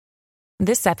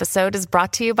This episode is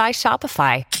brought to you by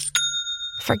Shopify.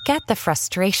 Forget the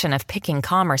frustration of picking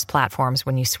commerce platforms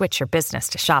when you switch your business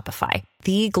to Shopify,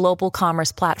 the global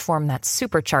commerce platform that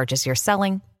supercharges your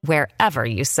selling wherever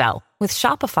you sell. With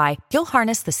Shopify, you'll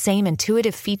harness the same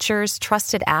intuitive features,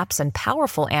 trusted apps, and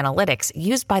powerful analytics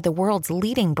used by the world's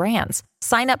leading brands.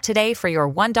 Sign up today for your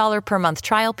 $1 per month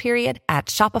trial period at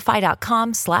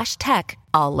shopify.com/tech,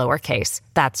 all lowercase.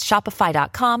 That's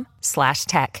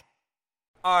shopify.com/tech.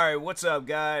 Alright, what's up,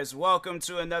 guys? Welcome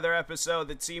to another episode of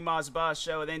the T-Moss Boss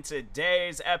Show. And in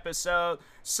today's episode,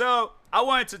 I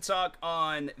wanted to talk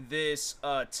on this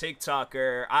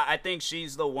TikToker. I think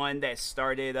she's the one that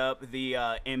started up the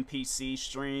NPC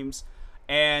streams.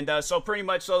 And so pretty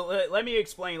much, let me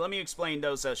explain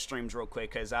those streams real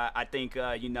quick, because I think,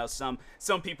 some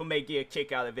people may get a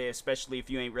kick out of it, especially if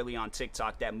you ain't really on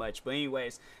TikTok that much. But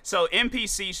anyways, so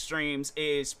NPC streams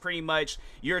is pretty much,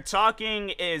 you're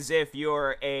talking as if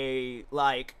you're a,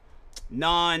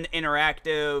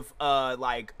 non-interactive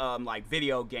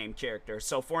video game character.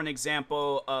 So for an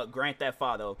example, Grand Theft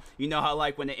Auto, you know how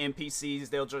when the NPCs,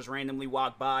 they'll just randomly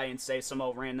walk by and say some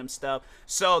old random stuff.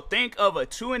 So think of a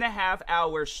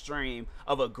 2.5-hour stream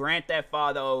of a Grand Theft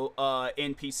Auto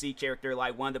NPC character,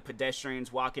 like one of the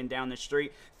pedestrians walking down the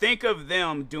street. Think of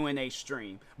them doing a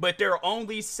stream, but they're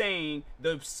only saying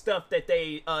the stuff that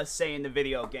they say in the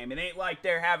video game. It ain't like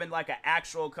they're having an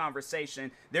actual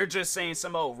conversation. They're just saying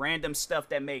some old random stuff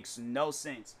that makes no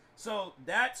sense. So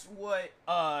that's what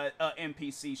a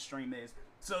NPC stream is.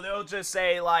 So they'll just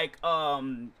say I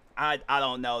don't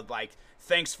know,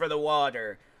 thanks for the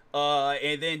water.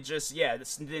 And then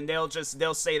then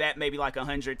they'll say that maybe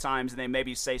 100 times, and then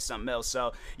maybe say something else.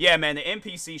 So yeah, man, the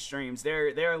NPC streams, they're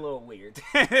a little weird.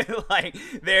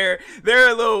 they're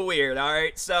a little weird. All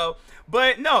right. So,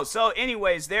 but no. So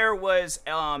anyways, there's a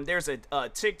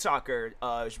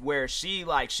TikToker where she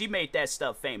made that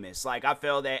stuff famous. I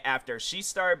feel that after she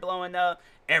started blowing up,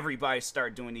 everybody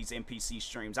started doing these NPC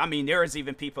streams. I mean, there was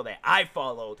even people that I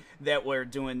followed that were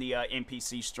doing the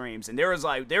NPC streams. And there was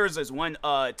this one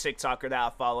TikToker that I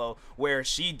follow where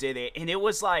she did it, and it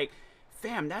was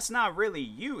fam, that's not really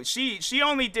you. She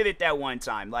only did it that one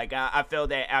time. I feel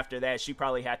that after that, she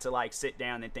probably had to sit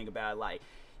down and think about it,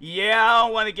 yeah, I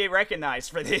don't want to get recognized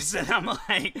for this. And I'm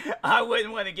I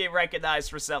wouldn't want to get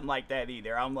recognized for something like that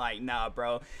either. I'm nah,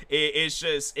 bro.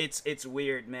 It's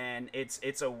weird, man.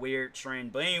 It's a weird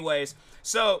trend. But anyways,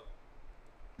 so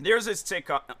there's this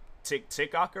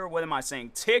TikToker. What am I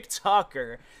saying?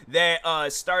 TikToker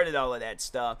that started all of that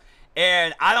stuff.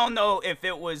 And I don't know if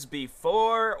it was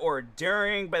before or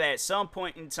during, but at some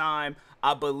point in time,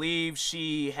 I believe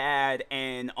she had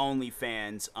an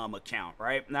OnlyFans account,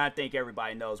 right? And I think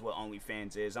everybody knows what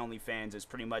OnlyFans is. OnlyFans is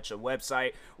pretty much a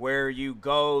website where you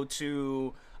go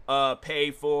to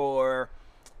pay for,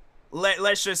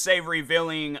 let's just say,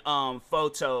 revealing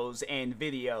photos and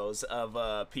videos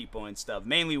of people and stuff,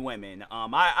 mainly women.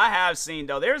 I have seen,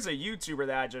 though, there's a YouTuber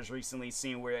that I just recently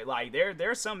seen where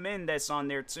there's some men that's on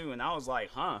there too, and I was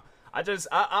huh. I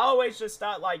always just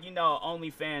thought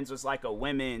OnlyFans was a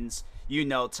women's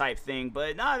type thing,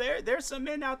 but nah, there's some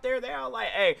men out there that are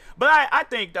hey, but I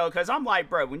think though, because I'm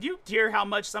bro, when you hear how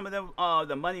much some of them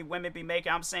the money women be making,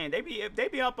 I'm saying they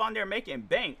be up on there making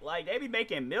bank, they be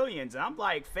making millions, and I'm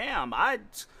fam,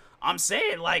 I'm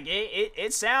saying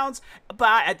it sounds,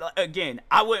 but again,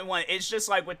 I wouldn't want, it's just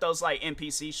with those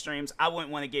NPC streams, I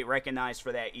wouldn't want to get recognized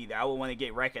for that either. I would want to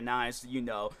get recognized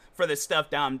for the stuff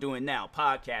that I'm doing now,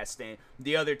 podcasting,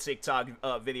 the other TikTok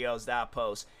videos that I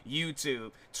post,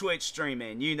 YouTube, Twitch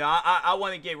streaming, I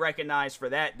want to get recognized for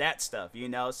that stuff,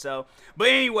 so, but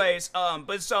anyways,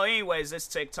 this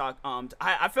TikTok,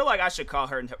 I feel I should call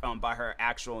her by her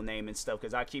actual name and stuff,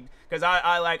 because I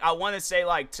want to say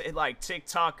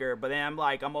TikToker, but then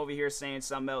I'm over here saying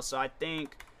something else. So I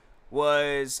think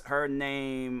was her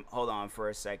name, hold on for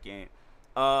a second.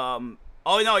 Oh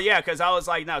no, yeah, because I was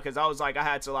I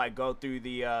had to go through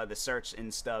the search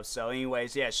and stuff. So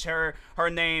anyways, yeah, her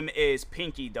name is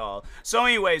Pinkydoll. So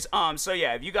anyways, so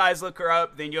yeah, if you guys look her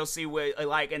up, then you'll see what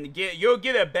and you'll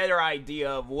get a better idea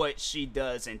of what she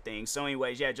does and things. So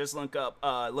anyways, yeah, just look up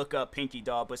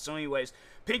Pinkydoll. But so anyways,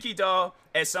 Pinkydoll,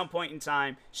 at some point in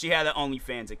time, she had an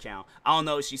OnlyFans account. I don't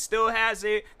know if she still has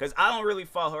it, because I don't really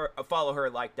follow her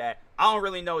like that. I don't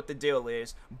really know what the deal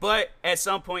is. But at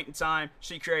some point in time,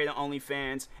 she created an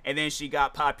OnlyFans, and then she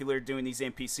got popular doing these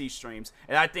NPC streams.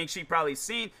 And I think she probably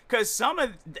seen, because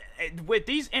with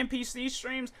these NPC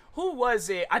streams, who was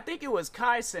it? I think it was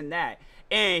Kai Cenat.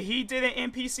 And he did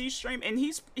an NPC stream, and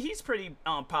he's pretty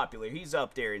popular. He's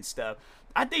up there and stuff.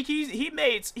 I think he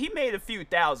made a few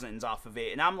thousands off of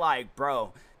it, and I'm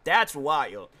bro, That's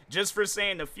wild. Just for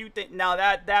saying a few things. Now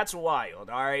that's wild.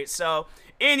 All right. So,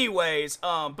 anyways,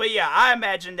 but yeah, I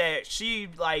imagine that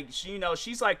she's like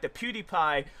the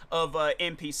PewDiePie of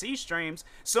NPC streams.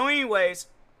 So, anyways,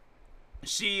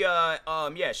 she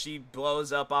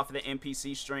blows up off of the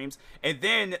NPC streams, and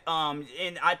then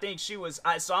and I think so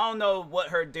I don't know what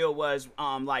her deal was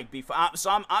like before.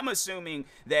 So I'm assuming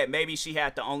that maybe she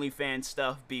had the OnlyFans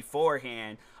stuff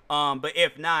beforehand. But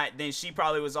if not, then she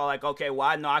probably was all like, okay, well,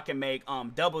 I know I can make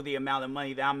double the amount of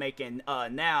money that I'm making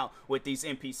now with these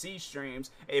NPC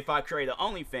streams if I create an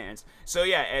OnlyFans. So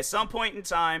yeah, at some point in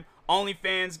time,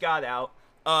 OnlyFans got out.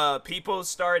 People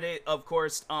started, of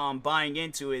course, buying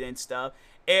into it and stuff.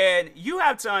 And you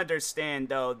have to understand,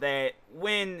 though, that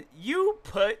when you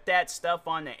put that stuff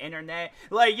on the internet,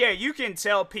 like, yeah, you can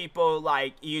tell people,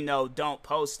 like, don't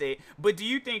post it. But do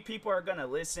you think people are gonna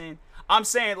listen? I'm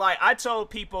saying, like, I told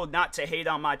people not to hate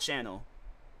on my channel.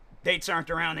 They turned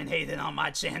around and hated on my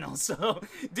channel. So,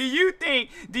 do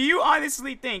you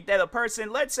honestly think that a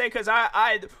person, let's say, because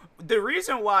the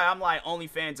reason why I'm like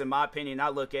OnlyFans, in my opinion, I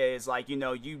look at it as like,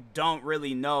 you don't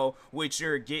really know what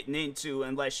you're getting into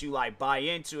unless you like buy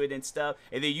into it and stuff.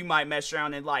 And then you might mess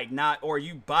around and like not, or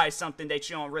you buy something that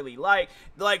you don't really like.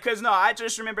 Like, cause no, I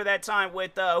just remember that time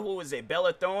with, who was it?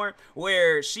 Bella Thorne,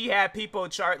 where she had people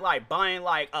buying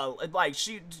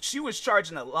she was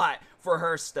charging a lot for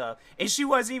her stuff, and she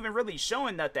wasn't even really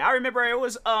showing nothing. I remember it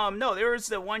was there was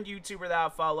the one YouTuber that I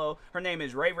follow. Her name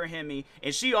is Raver Hemi,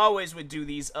 and she always would do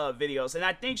these videos, and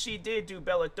I think she did do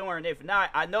Bella Thorne. If not,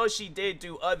 I know she did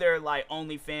do other like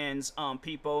OnlyFans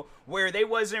people where they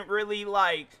wasn't really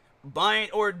like buying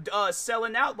or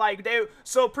selling out like they.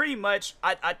 So pretty much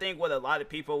I think what a lot of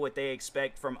people, what they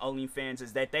expect from OnlyFans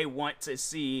is that they want to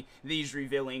see these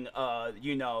revealing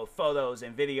photos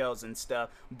and videos and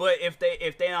stuff. But if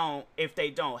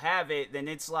they don't have it, then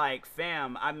it's like,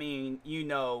 fam, I mean,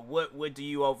 what do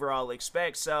you overall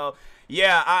expect? So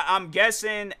yeah, I'm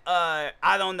guessing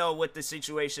I don't know what the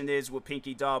situation is with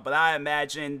Pinkydoll, but I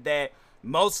imagine that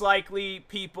most likely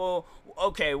people,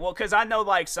 okay, well, because I know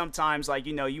like sometimes like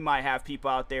you might have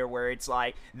people out there where it's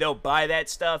like they'll buy that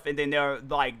stuff and then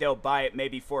they'll buy it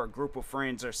maybe for a group of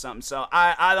friends or something. So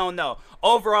I don't know.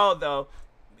 Overall though,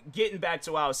 getting back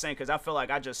to what I was saying, because I feel like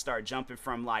I just started jumping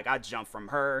from I jumped from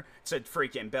her to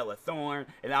freaking Bella Thorne,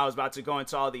 and I was about to go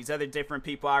into all these other different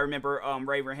people. I remember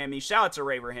Raver Hemi. Shout out to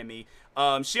Raver Hemi.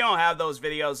 She don't have those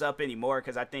videos up anymore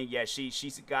because I think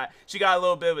she got a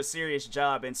little bit of a serious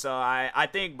job, and so I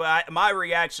think, but my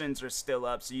reactions are still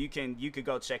up, so you could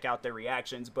go check out the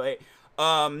reactions. But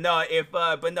I'm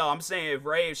saying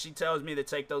if she tells me to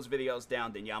take those videos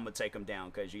down, then yeah, I'm gonna take them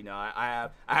down because I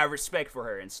have respect for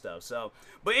her and stuff. So,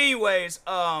 but anyways,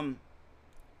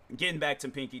 getting back to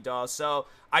Pinkydoll, so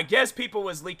I guess people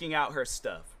was leaking out her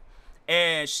stuff.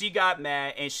 And she got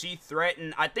mad and she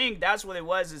threatened, I think that's what it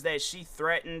was, is that she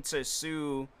threatened to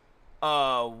sue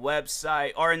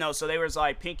website, or no, so they was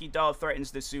like, Pinkydoll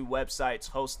threatens to sue websites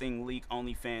hosting leak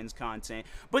OnlyFans content.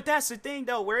 But that's the thing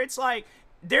though, where it's like,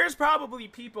 there's probably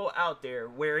people out there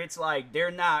where it's like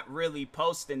they're not really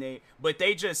posting it, but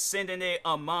they just sending it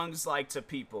amongst like to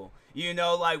people,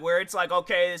 like where it's like,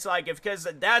 okay, it's like, because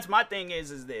that's my thing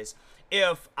is this.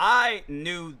 If I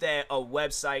knew that a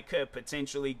website could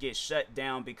potentially get shut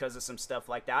down because of some stuff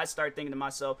like that, I start thinking to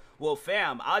myself, well,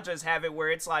 fam, I'll just have it where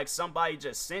it's like somebody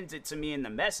just sends it to me in the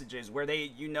messages where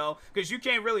they, because you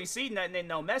can't really see nothing in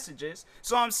no messages.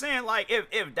 So I'm saying, like,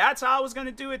 if that's how I was going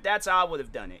to do it, that's how I would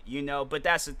have done it, but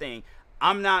that's the thing.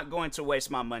 I'm not going to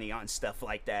waste my money on stuff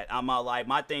like that. I'm all like,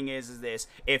 my thing is this: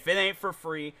 if it ain't for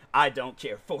free, I don't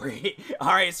care for it. All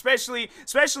right, especially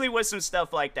with some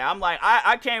stuff like that. I'm like,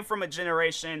 I came from a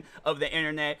generation of the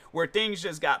internet where things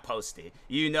just got posted.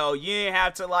 You didn't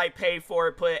have to like pay for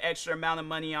it, put an extra amount of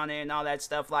money on it and all that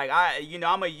stuff. Like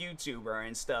I'm a YouTuber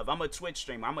and stuff. I'm a Twitch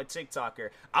streamer. I'm a TikToker.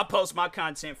 I post my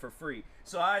content for free.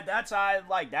 So that's how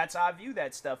I view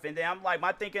that stuff. And then I'm like,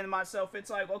 my thinking to myself, it's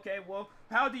like, okay, well,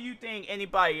 how do you think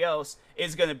anybody else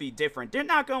is gonna be different? They're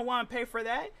not gonna want to pay for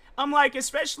that. I'm like,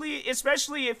 especially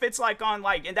if it's like on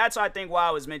like, and that's I think why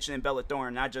I was mentioning Bella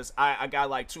Thorne. I got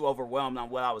like too overwhelmed on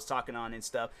what I was talking on and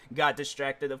stuff. Got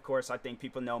distracted. Of course, I think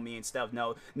people know me and stuff.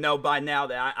 Know by now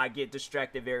that I get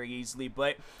distracted very easily.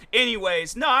 But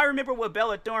anyways, no, I remember with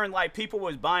Bella Thorne, like people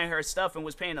was buying her stuff and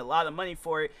was paying a lot of money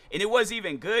for it, and it wasn't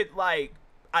even good. Like,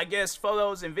 I guess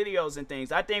photos and videos and things.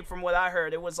 I think from what I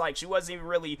heard, it was like she wasn't even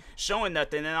really showing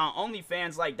nothing. And on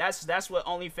OnlyFans, like that's what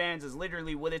OnlyFans is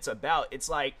literally what it's about. It's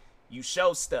like you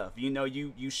show stuff, you know,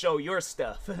 you show your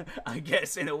stuff, I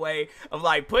guess, in a way of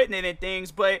like putting it in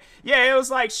things. But yeah, it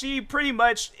was like she pretty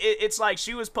much, it's like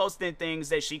she was posting things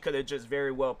that she could have just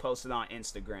very well posted on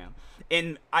Instagram.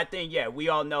 And I think, yeah, we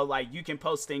all know, like, you can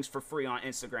post things for free on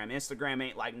Instagram. Instagram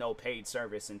ain't like no paid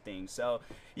service and things. So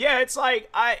yeah, it's like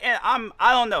I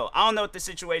don't know what the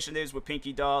situation is with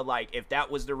Pinkydoll, like if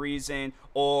that was the reason,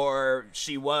 or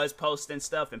she was posting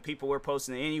stuff and people were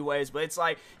posting it anyways. But it's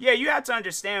like, yeah, you have to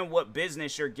understand what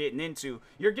business you're getting into.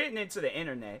 You're getting into the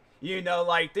internet, you know,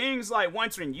 like things like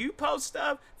once when you post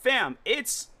stuff, fam,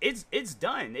 it's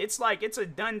done. It's like it's a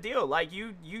done deal. Like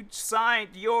you signed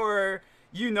your,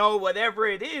 you know, whatever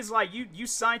it is, like you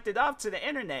signed it off to the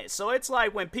internet. So it's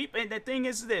like when people, and the thing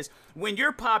is this, when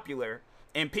you're popular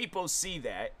and people see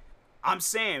that, I'm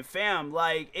saying, fam,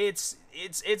 like it's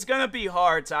gonna be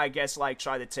hard to, I guess, like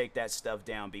try to take that stuff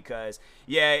down, because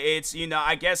yeah, it's, you know,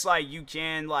 I guess like you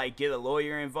can like get a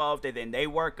lawyer involved and then they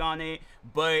work on it,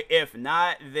 but if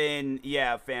not, then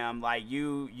yeah, fam, like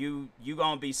you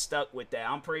gonna be stuck with that.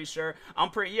 I'm pretty sure.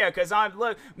 Yeah, because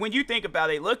look, when you think about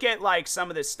it, look at like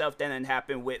some of the stuff that had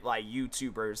happened with like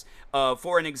YouTubers.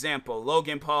 For an example,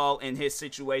 Logan Paul in his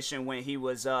situation when he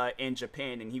was in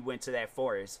Japan and he went to that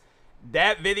forest.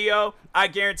 That video, I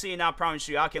guarantee and I promise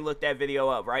you, I can look that video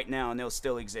up right now and it'll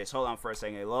still exist. Hold on for a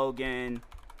second. Logan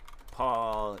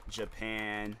Paul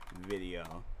Japan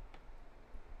video.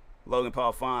 Logan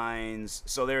Paul finds.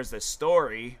 So there's the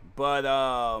story, but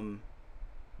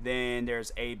then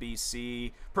there's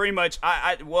ABC. Pretty much,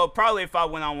 well, probably if I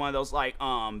went on one of those like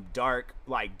dark,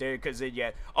 like there, because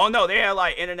yeah. Oh no, they had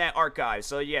like Internet Archive.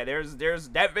 So yeah, there's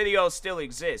that video still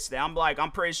exists.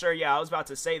 I'm pretty sure. Yeah, I was about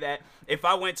to say that if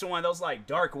I went to one of those like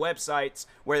dark websites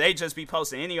where they just be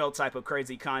posting any old type of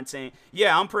crazy content,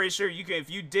 yeah, I'm pretty sure you can, if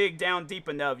you dig down deep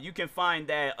enough, you can find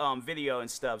that video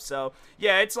and stuff. So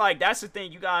yeah, it's like that's the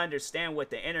thing you gotta understand with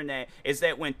the internet, is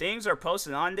that when things are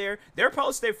posted on there, they're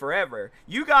posted forever.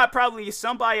 You got probably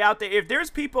somebody out there, if there's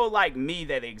people like me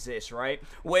that exist, right,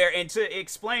 where, and to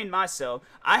explain myself,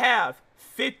 I have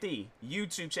 50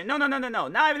 YouTube channels. No,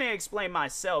 not even to explain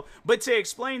myself, but to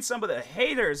explain some of the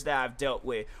haters that I've dealt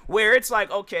with, where it's like,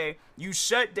 okay, you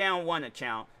shut down one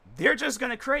account, they're just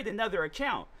gonna create another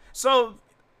account. So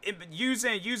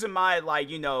using my, like,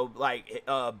 you know, like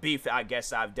beef I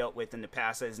guess I've dealt with in the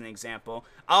past as an example,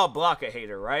 I'll block a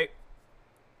hater, right?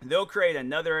 They'll create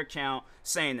another account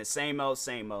saying the same old.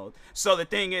 So the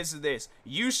thing is this,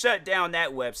 you shut down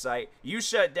that website, you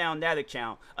shut down that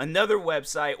account, another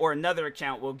website or another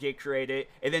account will get created,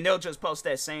 and then they'll just post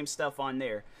that same stuff on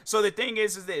there. So the thing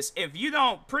is this, if you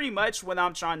don't, pretty much what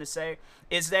I'm trying to say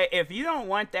is that if you don't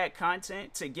want that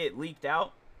content to get leaked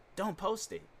out, don't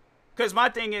post it. Because my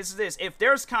thing is this, if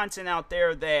there's content out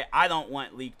there that I don't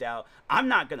want leaked out, I'm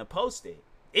not going to post it.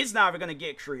 It's never going to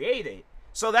get created.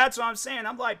 So that's what I'm saying.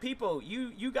 I'm like, people,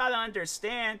 you got to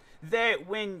understand that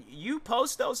when you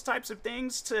post those types of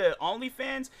things to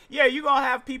OnlyFans, yeah, you're going to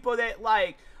have people that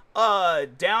like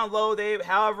download it,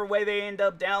 however way they end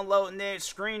up downloading it,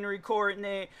 screen recording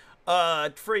it,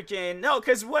 freaking, no,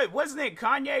 because what, wasn't it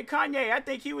Kanye, I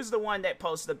think he was the one that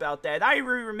posted about that. I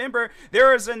remember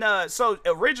there was so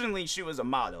originally she was a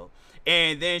model,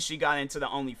 and then she got into the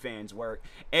OnlyFans work.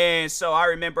 And so I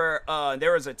remember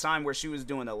there was a time where she was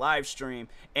doing a live stream,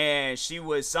 and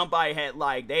somebody had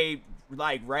like, they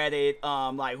like Reddit,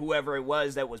 like whoever it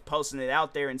was that was posting it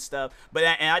out there and stuff. But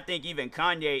and I think even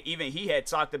Kanye, even he had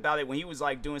talked about it when he was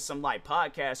like doing some like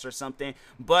podcast or something.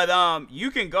 But you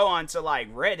can go onto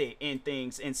like Reddit and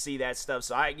things and see that stuff.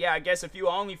 So I guess if you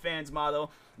OnlyFans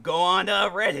model, go on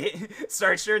Reddit,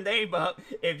 search your name up.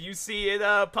 If you see it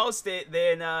posted,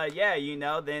 then yeah, you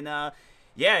know, then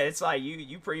yeah, it's like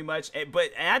you pretty much.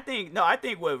 But I think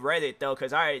with Reddit though,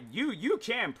 because you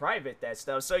can private that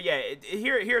stuff. So yeah,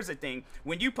 here's the thing: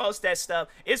 when you post that stuff,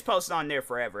 it's posted on there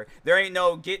forever. There ain't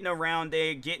no getting around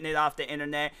it, getting it off the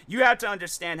internet. You have to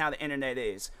understand how the internet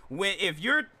is. If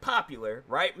you're popular,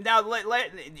 right now,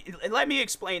 let me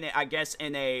explain it, I guess,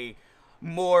 in a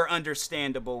more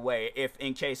understandable way, if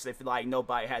like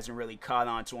nobody hasn't really caught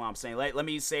on to what I'm saying. Let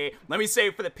me say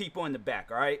it for the people in the back,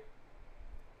 all right?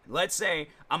 Let's say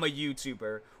I'm a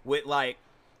YouTuber with like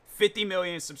 50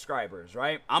 million subscribers,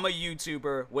 right? I'm a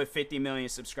YouTuber with 50 million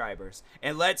subscribers.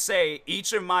 And let's say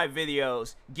each of my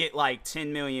videos get like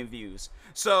 10 million views.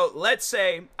 So let's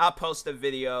say I post a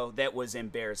video that was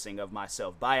embarrassing of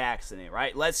myself by accident,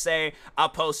 right? Let's say I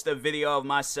post a video of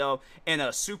myself in a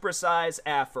supersized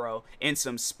afro and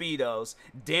some Speedos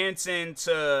dancing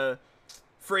to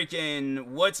freaking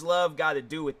What's Love Got to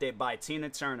Do With It by Tina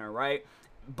Turner, right?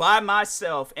 by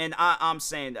myself, and I'm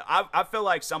saying that I feel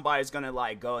like somebody's gonna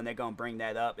like go and they're gonna bring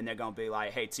that up and they're gonna be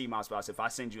like, hey, T-Moss Boss, if I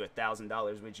send you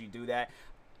 $1,000, would you do that?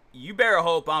 You better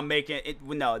hope I'm making it.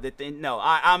 No, no,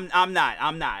 I'm not.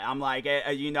 I'm like,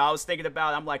 I was thinking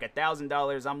about. I'm like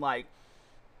 $1,000. I'm like,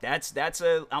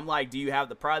 I'm like, do you have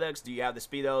the products? Do you have the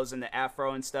Speedos and the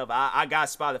Afro and stuff? I got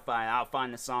Spotify and I'll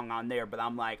find the song on there, but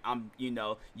I'm like,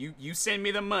 you send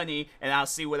me the money and I'll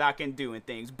see what I can do and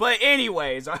things. But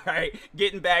anyways, all right,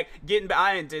 getting back,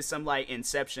 I did some like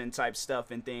Inception type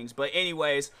stuff and things. But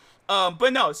anyways,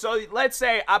 but no, so let's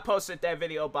say I posted that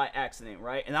video by accident,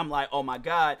 right? And I'm like, oh my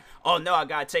God, oh no, I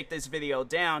gotta take this video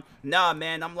down. Nah,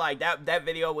 man, I'm like, that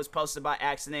video was posted by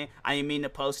accident. I didn't mean to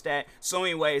post that. So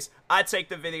anyways, I take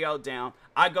the video down.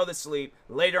 I go to sleep.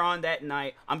 Later on that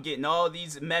night, I'm getting all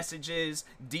these messages,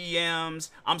 DMs.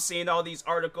 I'm seeing all these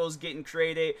articles getting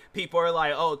created. People are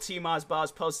like, oh, T-Moss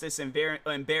Boss posted this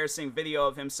embarrassing video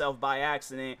of himself by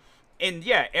accident. And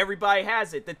yeah, everybody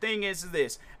has it. The thing is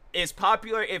this. Is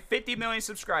popular at 50 million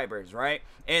subscribers, right?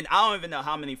 And I don't even know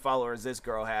how many followers this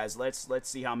girl has. Let's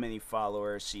see how many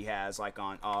followers she has, like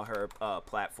on all her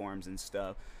platforms and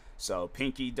stuff. So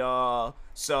Pinkydoll,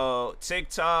 so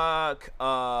TikTok,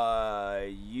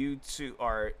 YouTube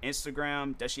or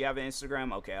Instagram. Does she have an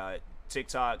Instagram? Okay,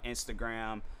 TikTok,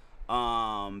 Instagram,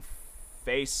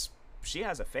 She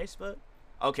has a Facebook.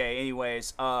 Okay,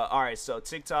 anyways, all right. So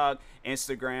TikTok,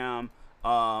 Instagram.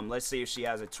 Let's see if she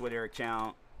has a Twitter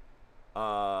account.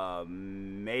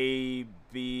 Maybe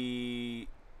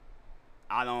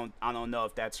I don't know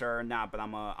if that's her or not, but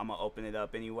I'm gonna open it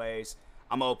up anyways.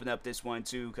 I'm gonna open up this one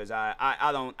too because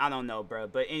I don't know, bro.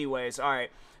 But anyways, all right.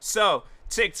 So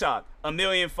TikTok, 1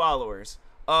 million followers.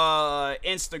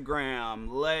 Instagram,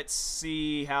 let's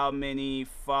see how many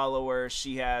followers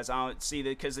she has. I don't see that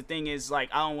because the thing is, like,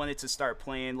 I don't want it to start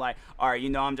playing like, all right,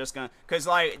 I'm just gonna, because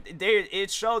like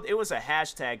it showed it was a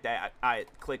hashtag that I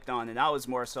clicked on, and I was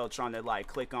more so trying to like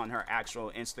click on her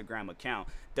actual Instagram account.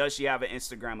 Does she have an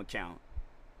Instagram account?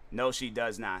 No, she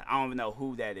does not. I don't even know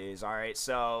who that is. All right,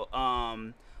 so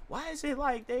why is it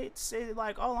like they say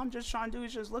like, all I'm just trying to do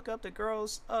is just look up the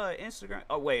girl's Instagram?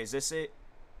 Oh wait, is this it?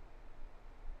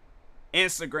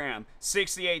 Instagram,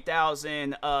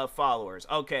 68,000 followers.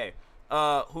 Okay,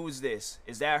 who's this?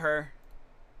 Is that her?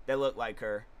 That look like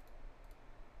her.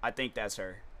 I think that's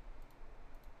her.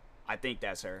 I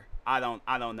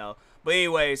don't know. But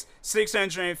anyways,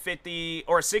 650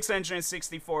 or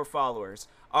 664 followers.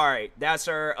 All right, that's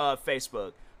her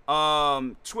Facebook.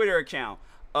 Twitter account.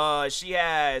 She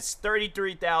has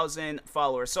 33,000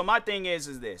 followers. So my thing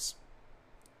is this.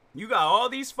 You got all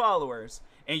these followers,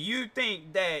 and you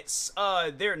think that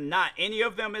they're not, any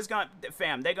of them is gonna,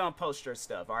 fam, they're gonna post your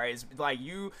stuff, all right? It's like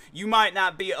you might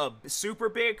not be a super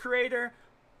big creator,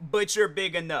 but you're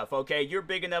big enough, okay? You're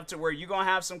big enough to where you're gonna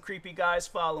have some creepy guys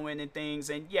following and things,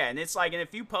 and yeah, and it's like, and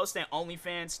if you post that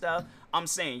OnlyFans stuff, I'm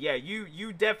saying, yeah,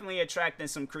 you definitely attracting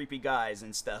some creepy guys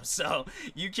and stuff. So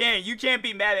you can't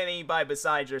be mad at anybody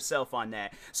besides yourself on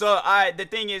that. So the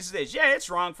thing is this, yeah, it's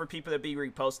wrong for people to be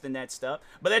reposting that stuff,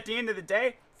 but at the end of the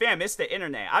day, fam, it's the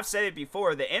internet. I've said it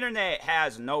before. The internet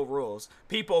has no rules.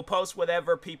 People post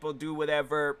whatever. People do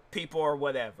whatever. People are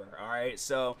whatever. All right.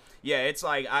 So yeah, it's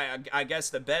like I guess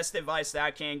the best advice that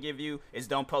I can give you is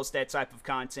don't post that type of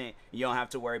content. You don't have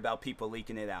to worry about people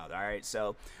leaking it out. All right.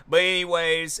 So, but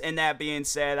anyways, and that being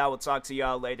said, I will talk to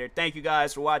y'all later. Thank you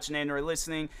guys for watching and or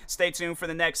listening. Stay tuned for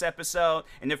the next episode.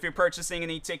 And if you're purchasing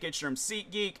any tickets from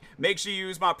SeatGeek, make sure you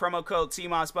use my promo code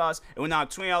TMossBoss. It will knock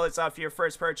 $20 off your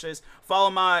first purchase. Follow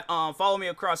me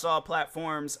across all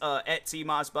platforms at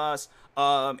TMossBoss.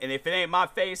 And if it ain't my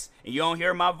face and you don't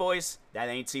hear my voice, that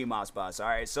ain't T-Moss Boss. All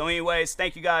right. So anyways,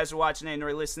 thank you guys for watching and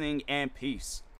or listening, and peace.